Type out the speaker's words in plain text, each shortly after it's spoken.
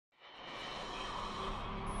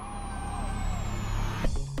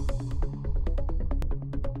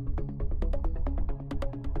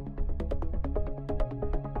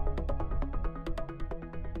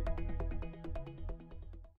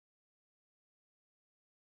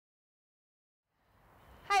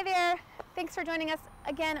Hi there. Thanks for joining us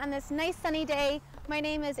again on this nice sunny day. My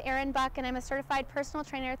name is Erin Buck and I'm a certified personal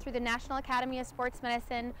trainer through the National Academy of Sports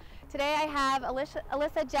Medicine. Today I have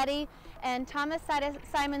Alyssa Jetty and Thomas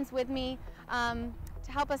Simons with me to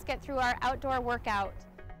help us get through our outdoor workout.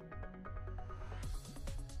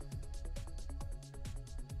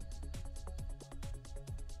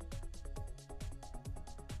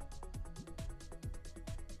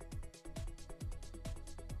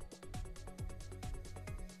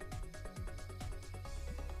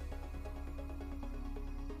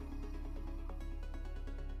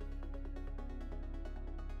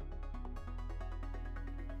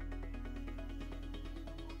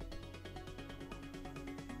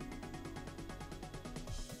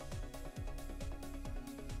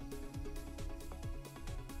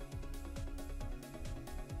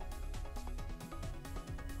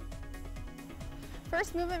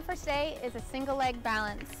 First movement for today is a single leg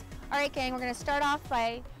balance. All right, gang, we're going to start off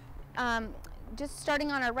by just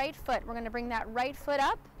starting on our right foot. We're going to bring that right foot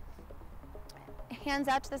up, hands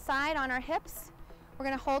out to the side on our hips. We're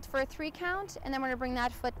going to hold for a 3 count, and then we're going to bring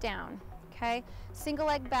that foot down. Okay, single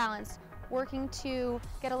leg balance, working to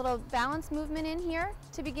get a little balance movement in here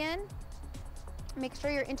to begin. Make sure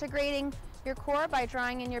you're integrating your core by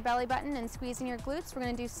drawing in your belly button and squeezing your glutes. We're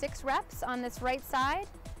going to do 6 reps on this right side.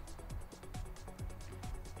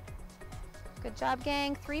 Good job,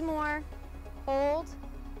 gang. 3 more. Hold.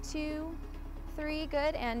 2, 3.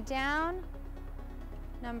 Good. And down.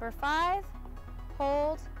 Number 5.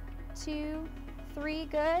 Hold. 2, 3.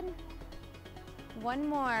 Good. 1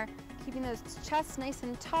 more. Keeping those chests nice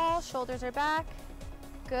and tall. Shoulders are back.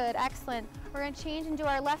 Good. Excellent. We're going to change and do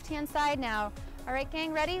our left-hand side now. All right,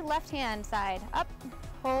 gang. Ready? Left-hand side. Up.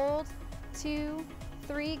 Hold. 2,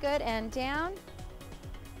 3. Good. And down.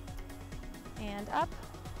 And up.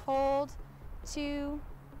 Hold. 2,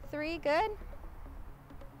 3, good.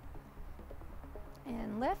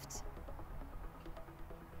 And lift.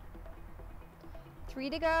 3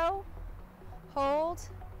 to go. Hold.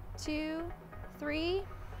 2, 3,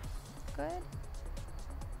 good.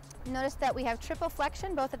 Notice that we have triple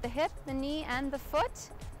flexion both at the hip, the knee, and the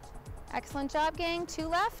foot. Excellent job, gang. 2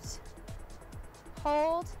 left.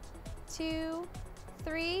 Hold. 2,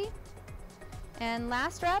 3. And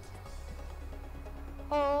last rep.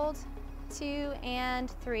 Hold. 2 and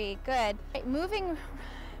 3. Good. Right, moving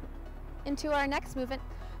into our next movement,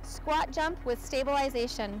 squat jump with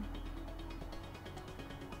stabilization.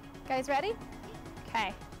 Guys ready?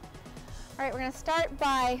 Okay. All right, we're going to start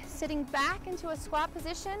by sitting back into a squat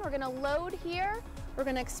position. We're going to load here. We're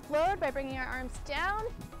going to explode by bringing our arms down,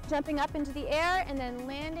 jumping up into the air, and then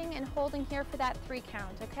landing and holding here for that 3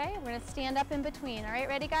 count, okay? We're going to stand up in between. All right,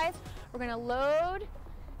 ready, guys? We're going to load,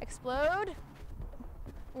 explode,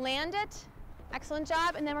 land it. Excellent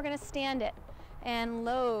job. And then we're going to stand it and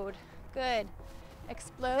load. Good.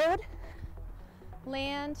 Explode,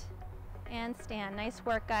 land, and stand. Nice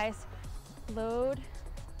work, guys. Load,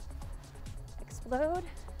 explode,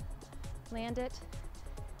 land it,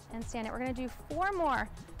 and stand it. We're going to do 4 more.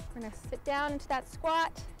 We're going to sit down into that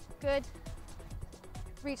squat. Good.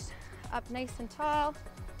 Reach up nice and tall.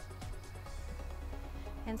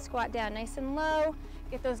 And squat down nice and low.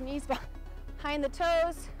 Get those knees behind the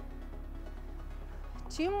toes.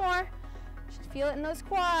 2 more. Should feel it in those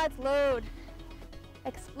quads. Load,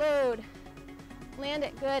 explode, land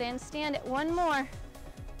it. Good. And stand it. 1 more.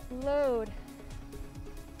 Load.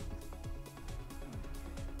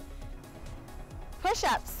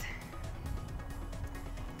 Push-ups.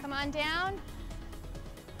 Come on down.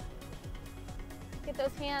 Get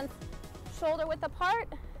those hands shoulder width apart.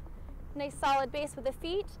 Nice solid base with the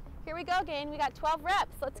feet. Here we go, gang. We got 12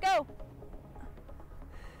 reps. Let's go.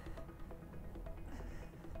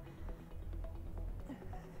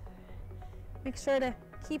 Make sure to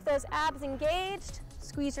keep those abs engaged.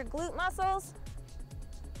 Squeeze your glute muscles.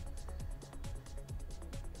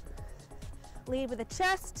 Lead with the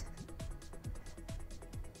chest.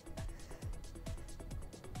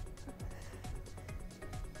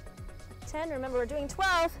 Remember, we're doing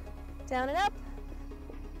 12. Down and up.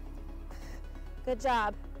 Good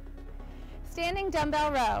job. Standing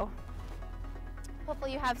dumbbell row.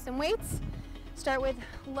 Hopefully you have some weights. Start with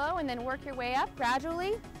low and then work your way up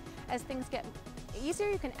gradually. As things get easier,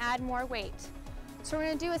 you can add more weight. So we're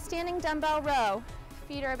going to do a standing dumbbell row.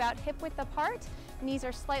 Feet are about hip width apart, knees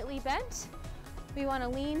are slightly bent. We want to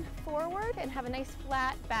lean forward and have a nice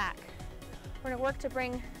flat back. We're going to work to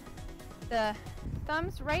bring the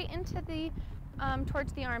thumbs right into the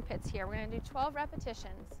towards the armpits here. We're going to do 12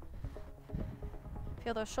 repetitions.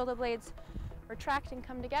 Feel those shoulder blades retract and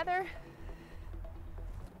come together.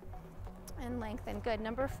 And lengthen. Good.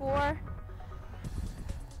 Number 4.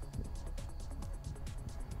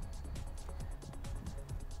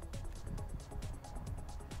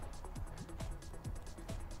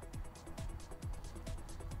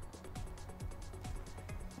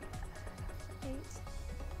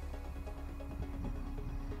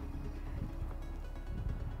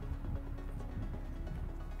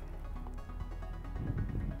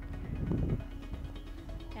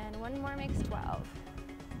 one more makes 12.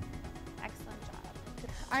 Excellent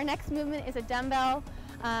job. Our next movement is a dumbbell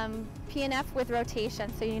PNF with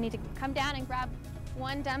rotation. So you need to come down and grab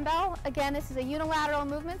one dumbbell. Again, this is a unilateral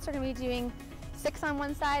movement, so we're going to be doing 6 on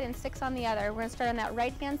one side and 6 on the other. We're going to start on that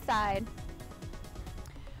right-hand side.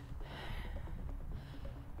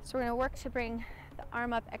 So we're going to work to bring the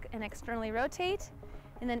arm up and externally rotate,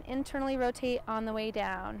 and then internally rotate on the way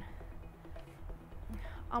down.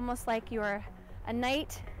 Almost like you're a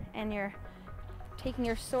knight and you're taking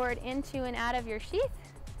your sword into and out of your sheath.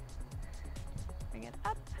 Bring it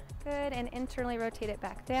up, good, and internally rotate it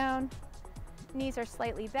back down. Knees are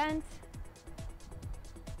slightly bent.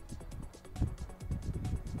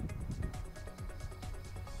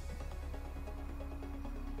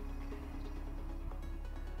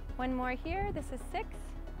 One more here, this is 6.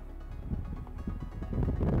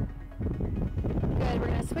 Good, we're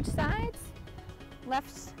gonna switch sides.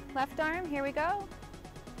 Left arm, here we go.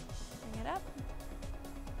 Bring it up.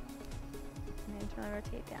 And internally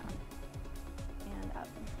rotate down and up.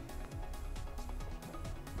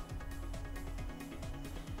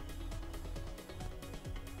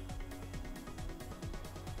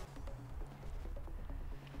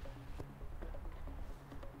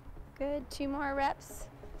 Good, 2 more reps.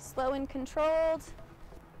 Slow and controlled.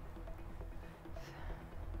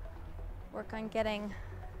 Work on getting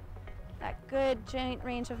that good joint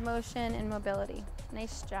range of motion and mobility.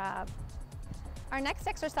 Nice job. Our next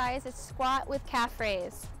exercise is squat with calf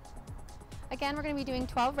raise. Again, we're going to be doing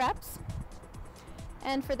 12 reps.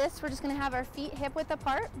 And for this, we're just going to have our feet hip width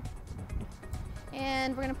apart.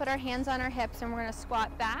 And we're going to put our hands on our hips and we're going to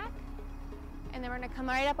squat back. And then we're going to come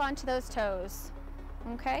right up onto those toes.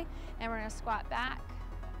 Okay? And we're going to squat back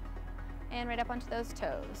and right up onto those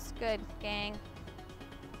toes. Good, gang.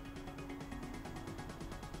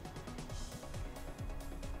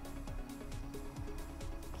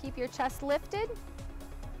 Keep your chest lifted.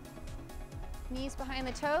 Knees behind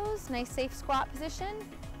the toes. Nice safe squat position.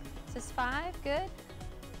 This is 5, good.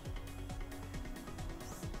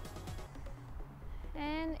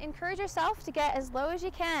 And encourage yourself to get as low as you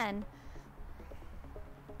can.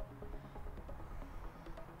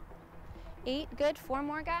 8, good, 4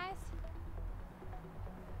 more, guys.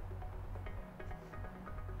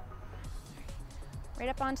 Right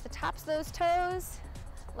up onto the tops of those toes.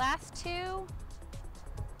 Last 2.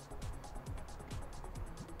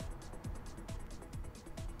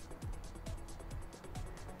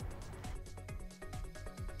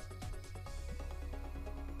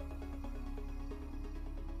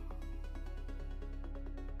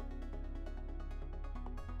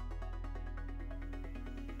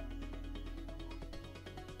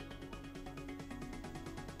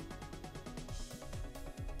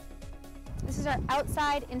 This is our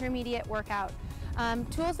outside intermediate workout.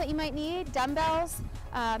 Tools that you might need: dumbbells,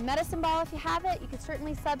 medicine ball if you have it. You could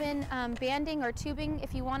certainly sub in banding or tubing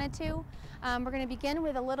if you wanted to. We're going to begin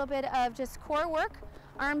with a little bit of just core work,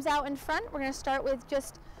 arms out in front. We're going to start with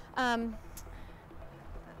just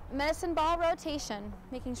medicine ball rotation,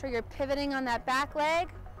 making sure you're pivoting on that back leg.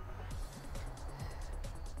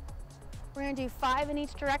 We're going to do 5 in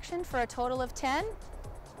each direction for a total of 10.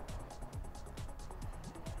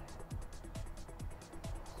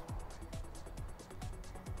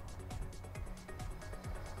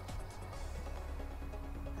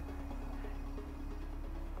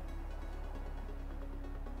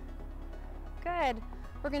 Good.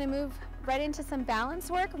 We're going to move right into some balance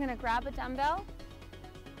work. We're going to grab a dumbbell.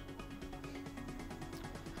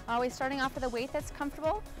 Always starting off with a weight that's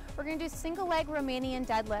comfortable. We're going to do single leg Romanian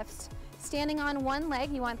deadlifts. Standing on one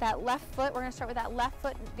leg, you want that left foot. We're going to start with that left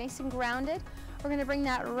foot nice and grounded. We're going to bring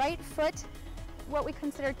that right foot, what we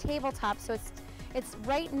consider tabletop. So it's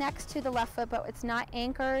right next to the left foot, but it's not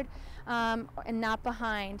anchored and not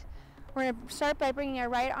behind. We're going to start by bringing our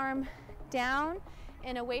right arm down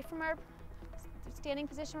and away from our standing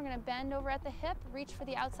position. We're going to bend over at the hip, reach for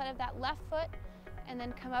the outside of that left foot, and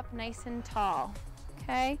then come up nice and tall.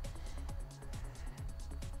 Okay?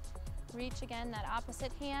 Reach again, that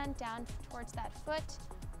opposite hand down towards that foot.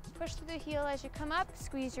 Push through the heel as you come up,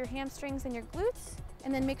 squeeze your hamstrings and your glutes,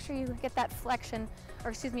 and then make sure you get that flexion,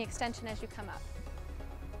 or excuse me, extension as you come up.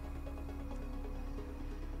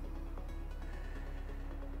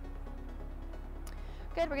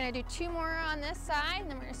 Good, we're going to do 2 more on this side,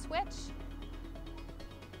 and then we're going to switch.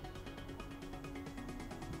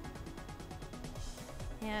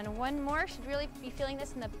 And 1 more. Should really be feeling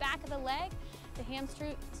this in the back of the leg, the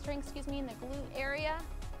hamstring, excuse me, in the glute area.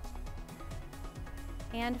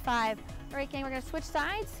 And 5. All right, gang, we're going to switch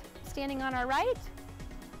sides, standing on our right.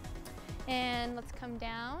 And let's come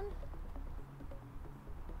down.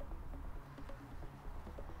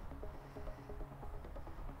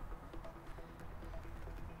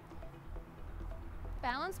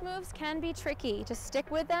 bounce moves can be tricky. Just stick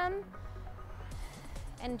with them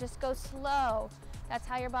and just go slow. That's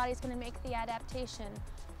how your body's going to make the adaptation.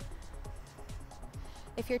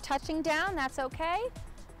 If you're touching down, that's okay.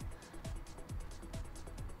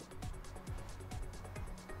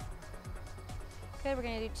 Good, we're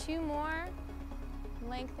going to do 2 more.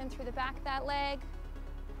 Lengthen through the back of that leg.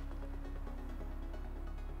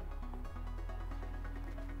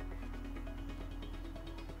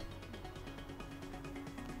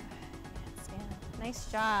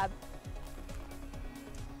 Nice job.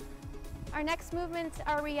 Our next movement's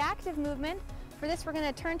our reactive movement. For this, we're going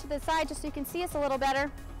to turn to the side just so you can see us a little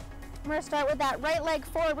better. We're going to start with that right leg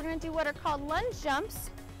forward. We're going to do what are called lunge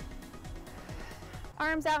jumps.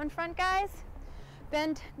 Arms out in front, guys.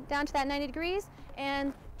 Bend down to that 90 degrees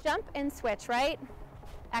and jump and switch, right?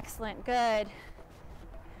 Excellent, good.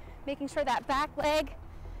 Making sure that back leg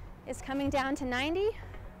is coming down to 90.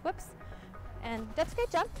 Whoops. And that's good,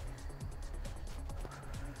 jump.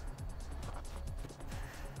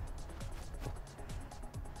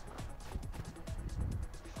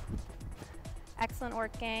 Excellent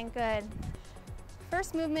work, gang, good.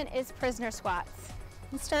 First movement is prisoner squats.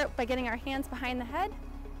 Let's start by getting our hands behind the head.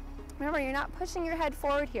 Remember, you're not pushing your head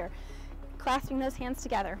forward here. Clasping those hands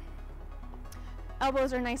together.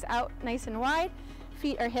 Elbows are nice out, nice and wide.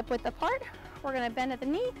 Feet are hip width apart. We're gonna bend at the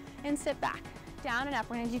knee and sit back, down and up.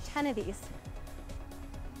 We're gonna do 10 of these.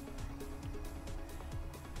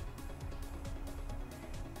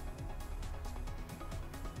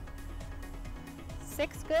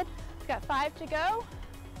 Six, good. We've got 5 to go.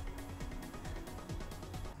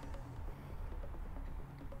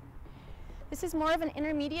 This is more of an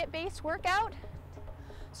intermediate based workout.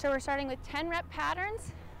 So we're starting with 10 rep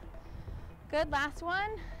patterns. Good, last one.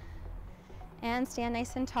 And stand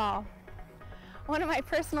nice and tall. One of my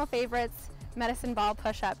personal favorites, medicine ball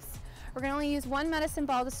push-ups. We're gonna only use 1 medicine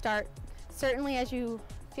ball to start. Certainly as you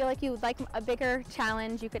feel like you would like a bigger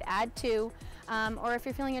challenge, you could add 2. Or if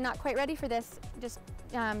you're feeling you're not quite ready for this, just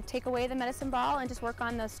take away the medicine ball and just work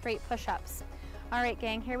on those straight push-ups. All right,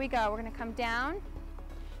 gang, here we go. We're gonna come down.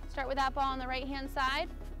 Start with that ball on the right-hand side.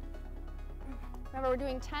 Remember, we're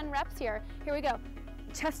doing 10 reps here. Here we go.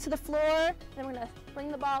 Chest to the floor, then we're gonna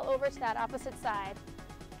bring the ball over to that opposite side.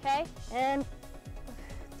 Okay, and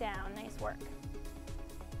down, nice work.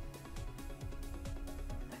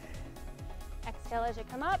 Exhale as you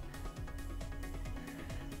come up.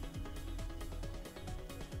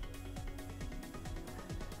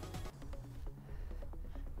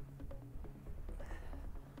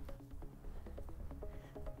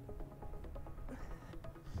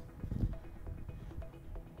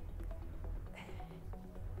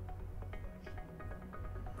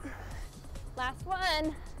 Last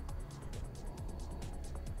one.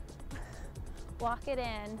 Walk it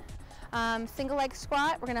in. Single leg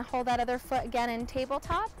squat. We're gonna hold that other foot again in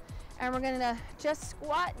tabletop, and we're gonna just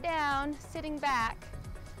squat down, sitting back,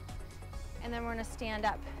 and then we're gonna stand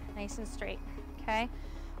up nice and straight, okay?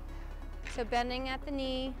 So bending at the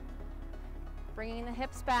knee, bringing the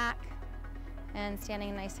hips back, and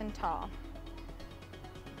standing nice and tall.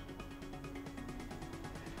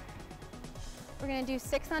 We're gonna do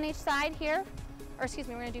 6 on each side here, or excuse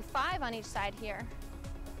me, we're gonna do 5 on each side here.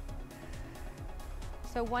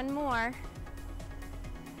 So 1 more,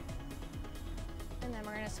 and then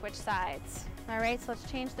we're gonna switch sides. All right, so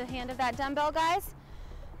let's change the hand of that dumbbell, guys.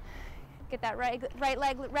 Get that right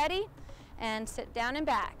leg ready, and sit down and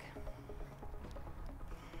back.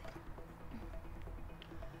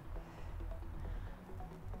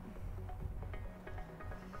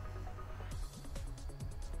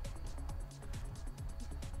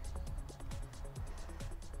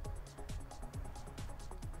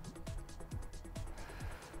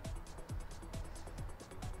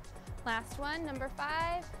 Last one, number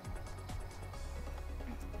 5.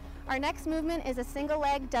 Our next movement is a single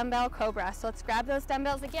leg dumbbell cobra. So let's grab those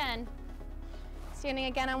dumbbells again. Standing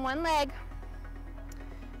again on one leg.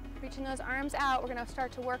 Reaching those arms out. We're gonna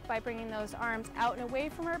start to work by bringing those arms out and away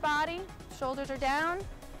from our body. Shoulders are down,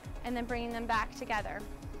 and then bringing them back together.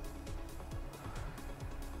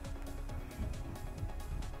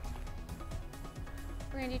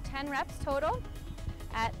 We're gonna do 10 reps total.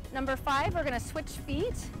 At number 5, we're gonna switch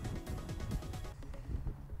feet.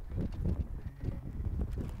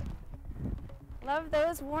 Love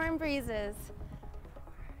those warm breezes.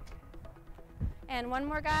 And one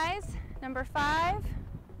more, guys. Number 5.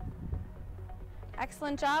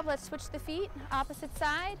 Excellent job. Let's switch the feet, opposite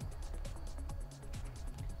side.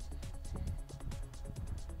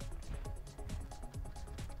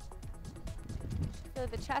 Feel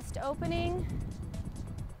the chest opening.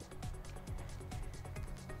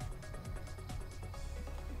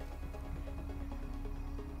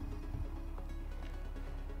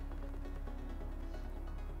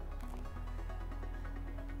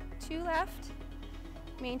 2 left.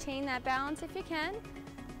 Maintain that balance if you can.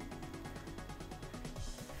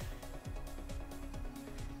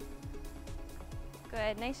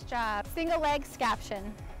 Good, nice job. Single leg scaption.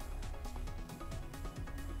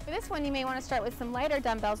 For this one, you may want to start with some lighter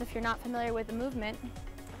dumbbells if you're not familiar with the movement.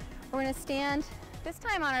 We're going to stand this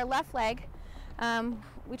time on our left leg.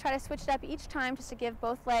 We try to switch it up each time just to give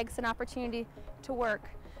both legs an opportunity to work.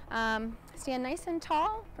 Stand nice and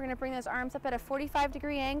tall. We're going to bring those arms up at a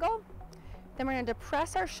 45-degree angle. Then we're going to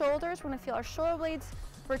depress our shoulders. We're going to feel our shoulder blades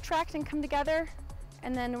retract and come together,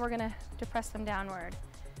 and then we're going to depress them downward.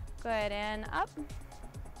 Good, and up,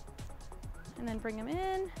 and then bring them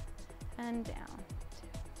in and down.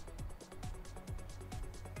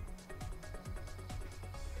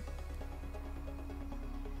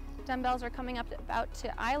 Dumbbells are coming up about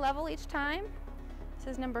to eye level each time.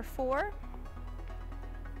 This is number 4.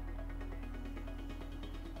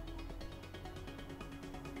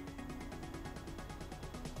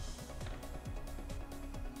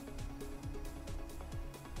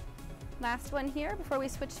 Last one here before we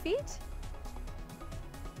switch feet.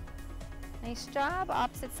 Nice job,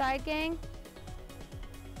 opposite side gang.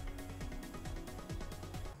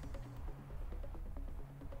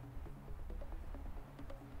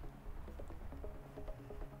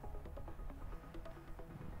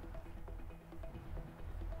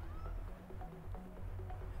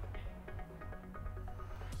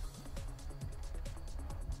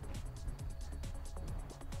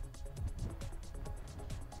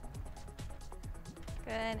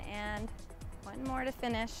 Good, and one more to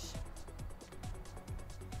finish.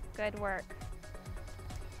 Good work.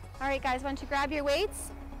 All right, guys, why don't you grab your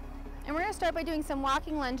weights? And we're gonna start by doing some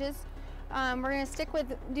walking lunges. We're gonna stick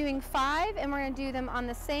with doing 5, and we're gonna do them on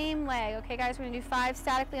the same leg. Okay, guys, we're gonna do 5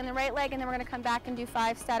 statically on the right leg, and then we're gonna come back and do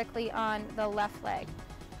 5 statically on the left leg.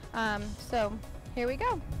 So here we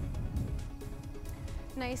go.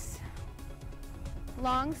 Nice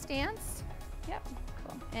long stance. Yep,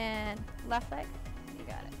 cool. And left leg. You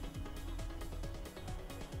got it.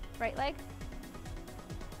 Right leg.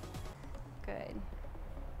 Good.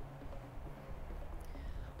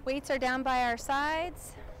 Weights are down by our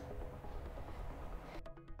sides.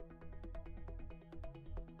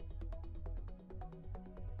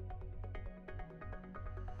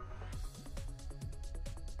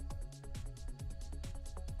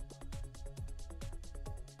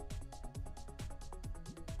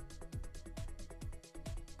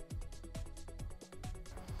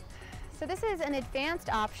 So this is an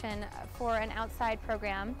advanced option for an outside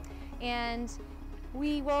program, and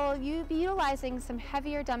we will be utilizing some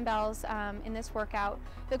heavier dumbbells in this workout.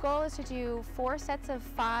 The goal is to do 4 sets of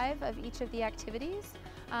 5 of each of the activities.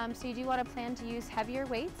 So you do want to plan to use heavier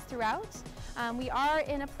weights throughout. We are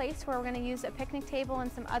in a place where we're going to use a picnic table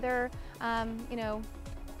and some other,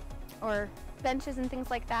 or benches and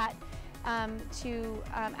things like that to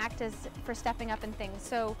act as for stepping up and things.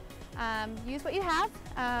 So use what you have.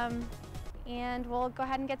 And we'll go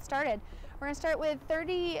ahead and get started. We're going to start with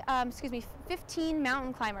 15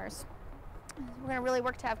 mountain climbers. We're going to really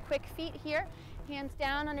work to have quick feet here. Hands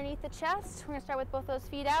down underneath the chest. We're going to start with both those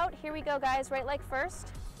feet out. Here we go, guys. Right leg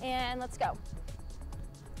first, and let's go.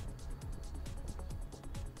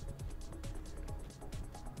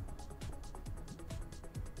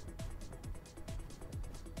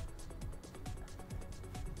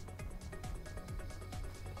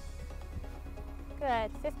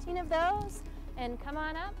 Good, 15 of those, and come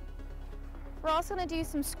on up. We're also gonna do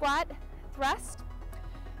some squat thrust.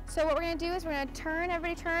 So what we're gonna do is we're gonna turn,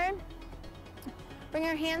 everybody turn. Bring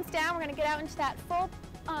our hands down, we're gonna get out into that full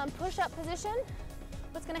push-up position.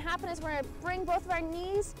 What's gonna happen is we're gonna bring both of our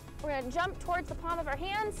knees, we're gonna jump towards the palm of our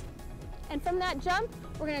hands, and from that jump,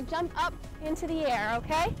 we're gonna jump up into the air,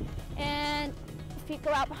 okay? And feet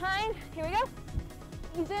go out behind, here we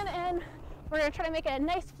go. Ease in, and we're gonna try to make it a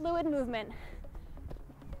nice fluid movement.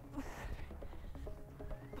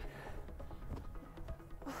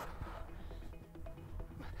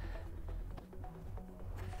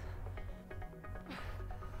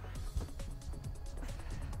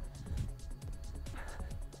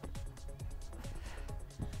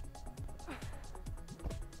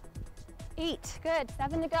 Eight, good,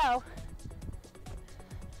 7 to go.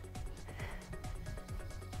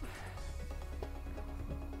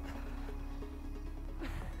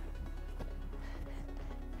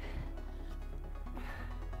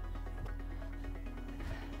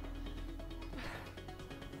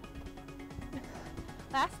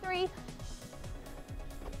 Last 3.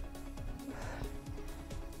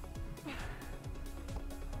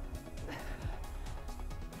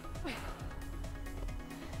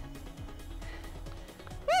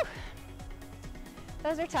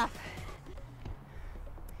 those are tough.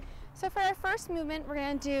 So for our first movement, we're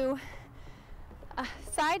going to do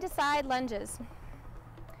side-to-side lunges.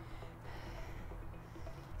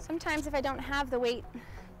 Sometimes if I don't have the weight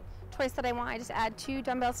choice that I want, I just add 2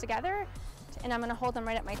 dumbbells together, and I'm going to hold them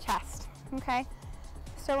right at my chest. Okay?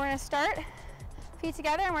 So we're going to start feet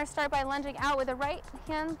together, and we're going to start by lunging out with the right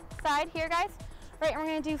hand side here, guys. Right, and we're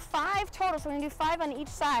going to do 5 total, so we're going to do 5 on each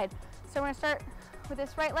side. So we're going to start with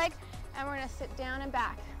this right leg, and we're going to sit down and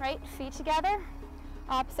back. Right, feet together,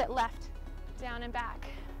 opposite left, down and back.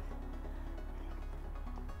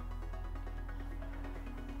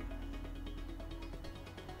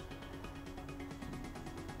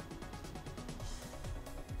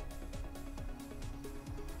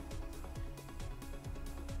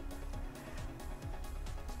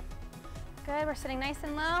 Good, we're sitting nice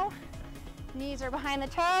and low. Knees are behind the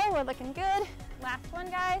toe, we're looking good. Last one,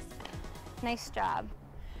 guys. Nice job.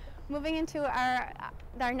 Moving into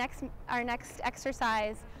our next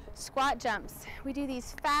exercise, squat jumps. We do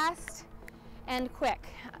these fast and quick.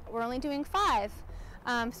 We're only doing 5.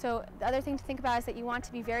 So the other thing to think about is that you want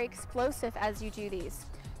to be very explosive as you do these.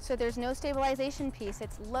 So there's no stabilization piece.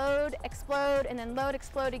 It's load, explode, and then load,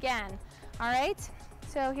 explode again. All right?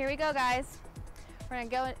 So here we go, guys. We're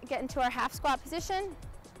gonna get into our half squat position.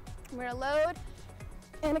 We're gonna load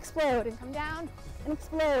and explode and come down and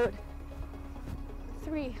explode.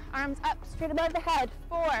 3, arms up, straight above the head.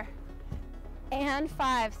 4 and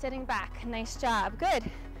 5, sitting back. Nice job, good.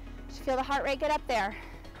 Just feel the heart rate get up there.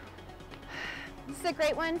 This is a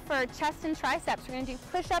great one for chest and triceps. We're gonna do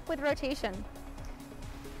push up with rotation.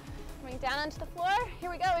 Coming down onto the floor. Here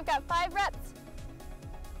we go, we've got 5 reps.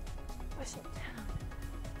 Pushing down,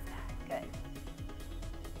 good.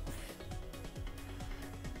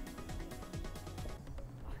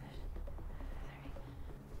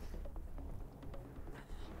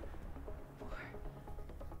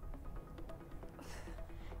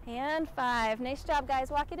 And 5. Nice job,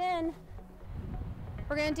 guys. Walk it in.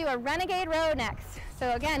 We're going to do a renegade row next.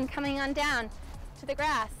 So again, coming on down to the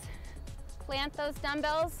grass. Plant those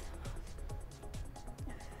dumbbells.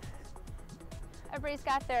 Everybody's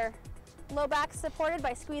got their low back supported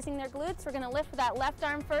by squeezing their glutes. We're going to lift with that left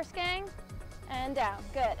arm first, gang. And down.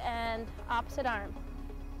 Good. And opposite arm.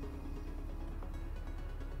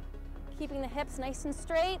 Keeping the hips nice and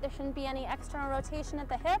straight. There shouldn't be any external rotation at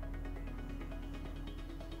the hip.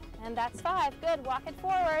 And that's 5. Good. Walk it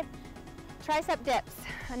forward. Tricep dips,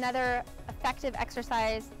 another effective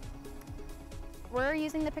exercise. We're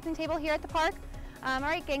using the picnic table here at the park. All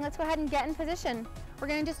right, gang, let's go ahead and get in position. We're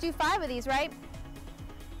going to just do 5 of these, right?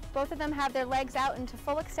 Both of them have their legs out into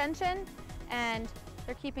full extension, and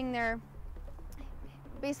they're keeping their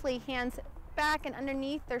basically hands back and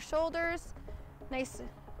underneath their shoulders. Nice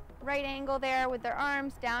right angle there with their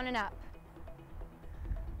arms down and up.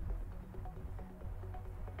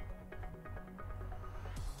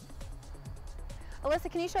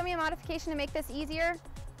 Alyssa, can you show me a modification to make this easier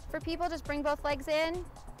for people? Just bring both legs in.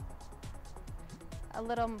 A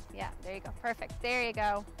little, yeah, there you go. Perfect. There you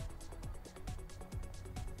go.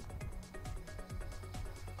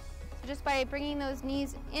 So just by bringing those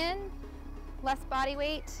knees in, less body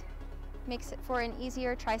weight, makes it for an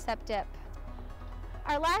easier tricep dip.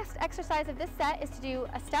 Our last exercise of this set is to do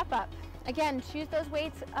a step up. Again, choose those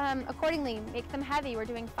weights accordingly. Make them heavy. We're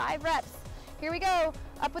doing 5 reps. Here we go.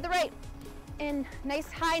 Up with the right. In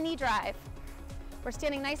nice high knee drive. We're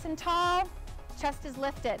standing nice and tall, chest is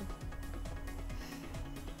lifted.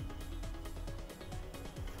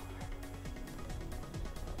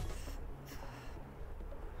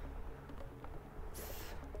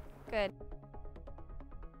 Good.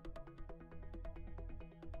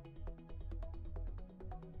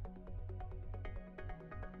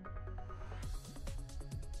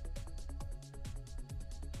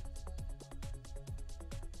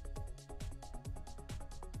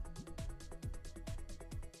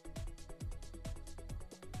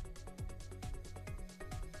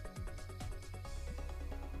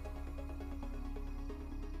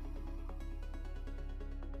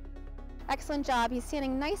 Excellent job. He's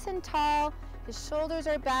standing nice and tall. His shoulders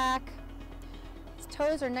are back. His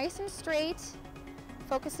toes are nice and straight.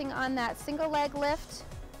 Focusing on that single leg lift.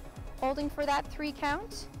 Holding for that 3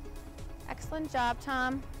 count. Excellent job,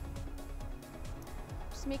 Tom.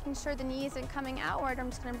 Just making sure the knee isn't coming outward. I'm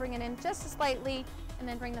just going to bring it in just slightly and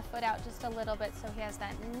then bring the foot out just a little bit so he has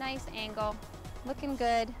that nice angle. Looking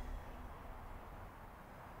good.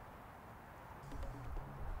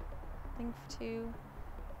 I think 2,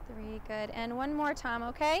 3, good. And one more, Tom,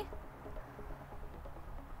 okay?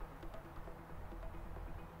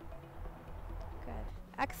 Good.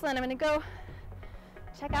 Excellent. I'm going to go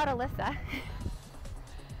check out Alyssa.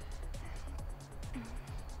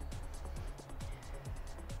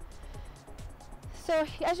 So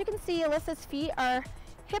as you can see, Alyssa's feet are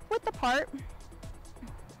hip width apart,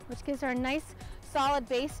 which gives her a nice solid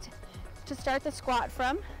base to start the squat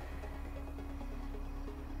from.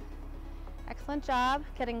 Excellent job.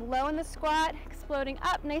 Getting low in the squat, exploding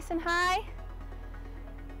up nice and high.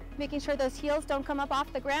 Making sure those heels don't come up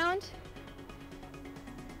off the ground.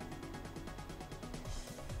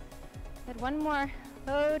 Good, one more.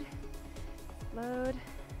 Load, load,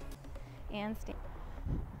 and stand.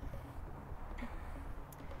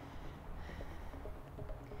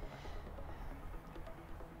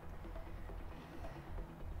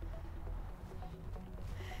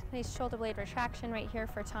 Nice shoulder blade retraction right here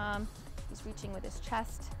for Tom. He's reaching with his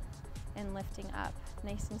chest and lifting up.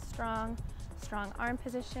 Nice and strong. Strong arm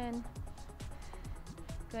position.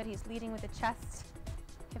 Good, he's leading with the chest.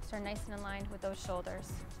 Hips are nice and aligned with those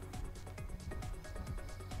shoulders.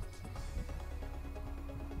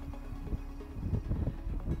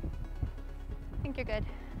 I think you're good.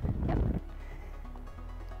 Yep.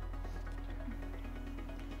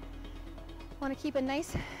 Want to keep a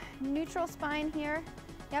nice neutral spine here.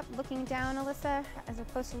 Yep, looking down, Alyssa, as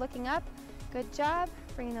opposed to looking up. Good job.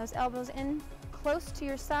 Bringing those elbows in close to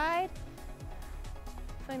your side.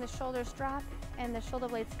 Feeling the shoulders drop and the shoulder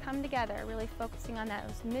blades come together, really focusing on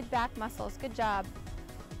those mid-back muscles. Good job.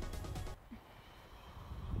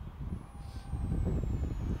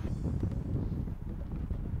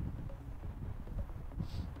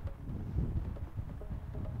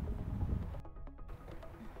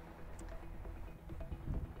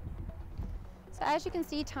 So as you can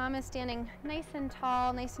see, Tom is standing nice and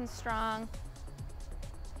tall, nice and strong.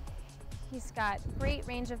 He's got great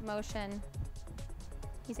range of motion.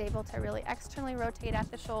 He's able to really externally rotate at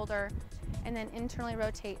the shoulder and then internally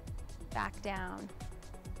rotate back down.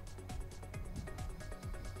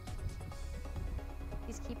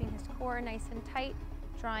 He's keeping his core nice and tight,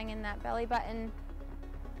 drawing in that belly button.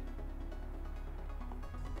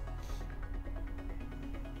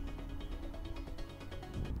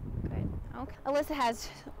 Good. Okay. Alyssa has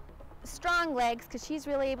strong legs because she's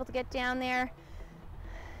really able to get down there.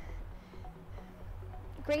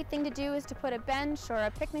 Great thing to do is to put a bench or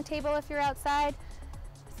a picnic table if you're outside.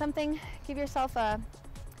 Something, give yourself a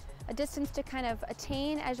distance to kind of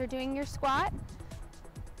attain as you're doing your squat.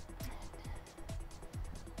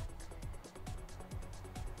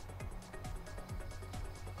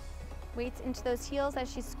 Weights into those heels as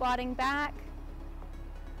she's squatting back.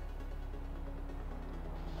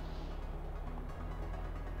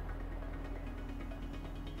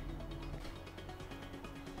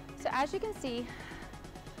 So as you can see,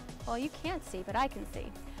 well, you can't see, but I can see.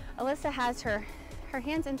 Alyssa has her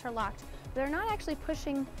hands interlocked. They're not actually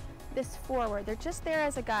pushing this forward. They're just there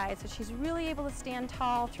as a guide, so she's really able to stand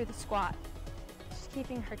tall through the squat. She's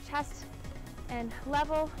keeping her chest and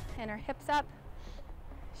level and her hips up.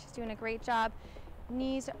 She's doing a great job.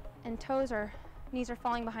 Knees and toes are, knees are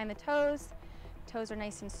falling behind the toes. Toes are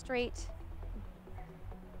nice and straight.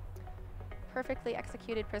 Perfectly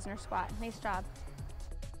executed prisoner squat. Nice job.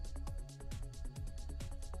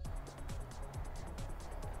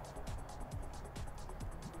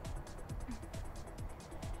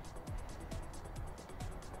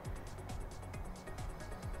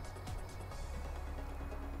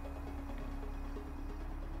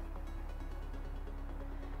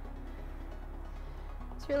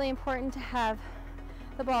 It's really important to have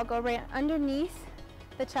the ball go right underneath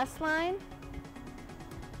the chest line.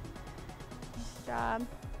 Nice job.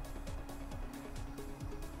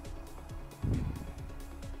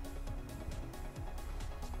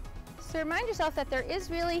 So remind yourself that there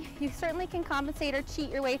is really, you certainly can compensate or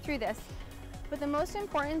cheat your way through this. But the most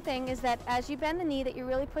important thing is that as you bend the knee, that you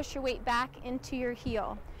really push your weight back into your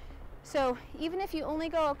heel. So even if you only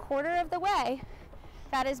go a quarter of the way,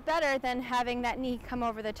 that is better than having that knee come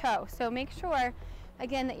over the toe. So make sure,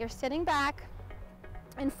 again, that you're sitting back,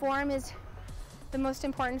 and form is the most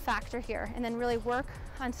important factor here. And then really work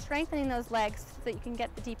on strengthening those legs so that you can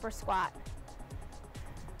get the deeper squat.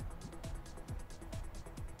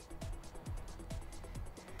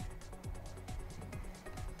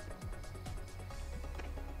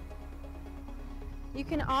 You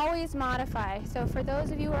can always modify. So for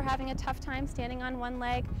those of you who are having a tough time standing on one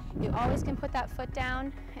leg, you always can put that foot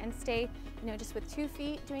down and stay, just with 2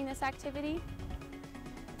 feet doing this activity.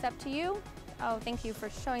 It's up to you. Oh, thank you for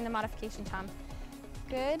showing the modification, Tom.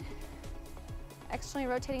 Good. Externally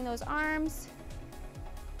rotating those arms,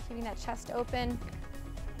 keeping that chest open.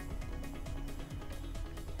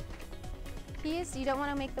 Key is you don't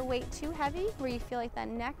want to make the weight too heavy where you feel like that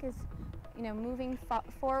neck is moving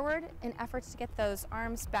forward in efforts to get those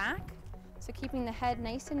arms back. So keeping the head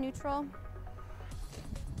nice and neutral.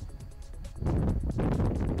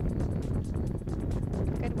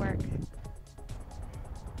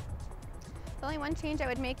 only one change I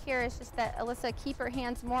would make here is just that Alyssa keep her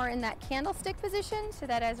hands more in that candlestick position so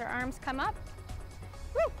that as her arms come up,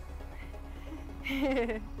 woo!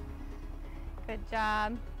 Good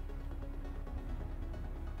job.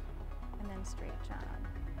 And then straight jump.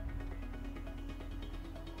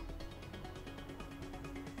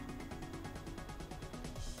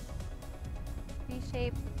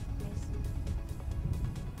 V-shape. Nice.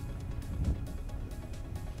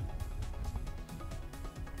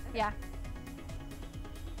 Yeah.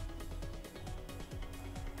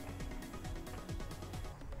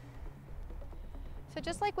 So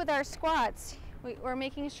just like with our squats, we're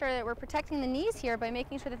making sure that we're protecting the knees here by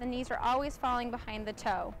making sure that the knees are always falling behind the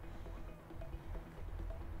toe.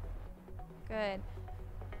 Good.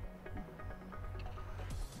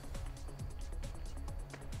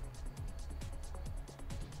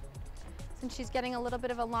 Since she's getting a little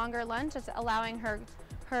bit of a longer lunge, it's allowing her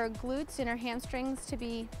glutes and her hamstrings to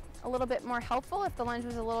be a little bit more helpful. If the lunge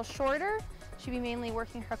was a little shorter, she'd be mainly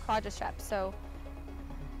working her quadriceps. So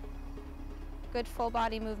good full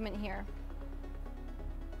body movement here.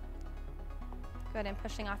 Good, and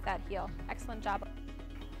pushing off that heel. Excellent job.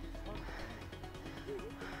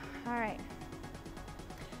 All right.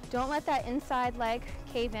 Don't let that inside leg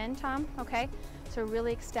cave in, Tom, okay? So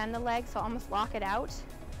really extend the leg, so almost lock it out.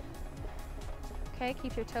 Okay,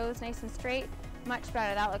 keep your toes nice and straight. Much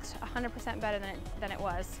better, that looks 100% better than it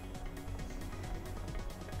was.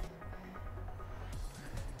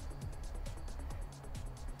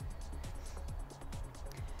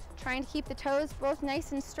 Trying to keep the toes both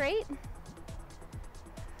nice and straight.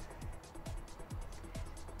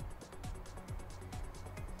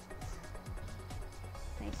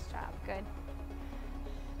 Nice job, good.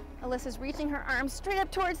 Alyssa's reaching her arms straight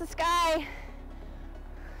up towards the sky.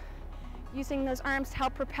 Using those arms to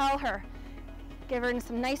help propel her. Give her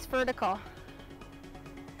some nice vertical.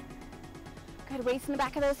 Good, weights in the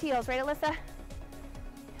back of those heels, right, Alyssa?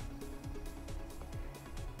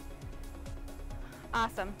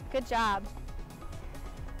 Awesome, good job.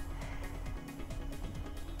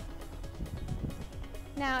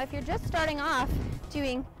 Now, if you're just starting off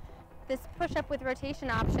doing this push-up with rotation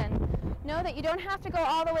option, know that you don't have to go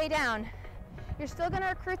all the way down. You're still gonna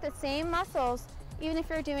recruit the same muscles even if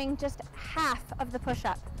you're doing just half of the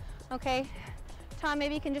push-up, okay? Tom,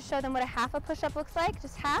 maybe you can just show them what a half a push-up looks like,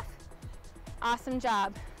 just half. Awesome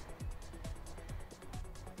job.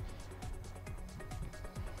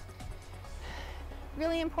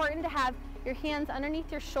 Really important to have your hands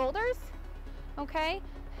underneath your shoulders, okay?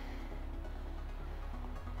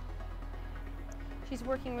 She's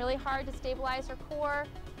working really hard to stabilize her core.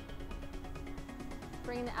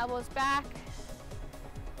 Bringing the elbows back.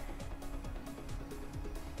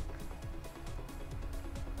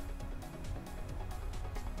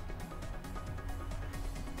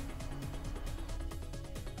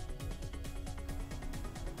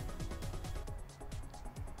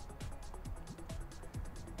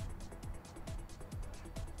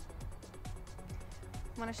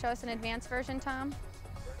 Want to show us an advanced version, Tom?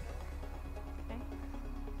 Okay.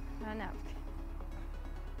 No.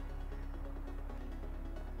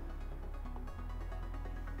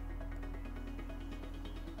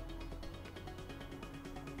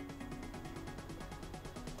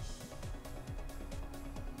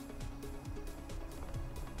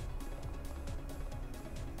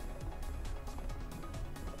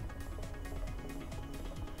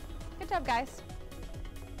 Good job, guys.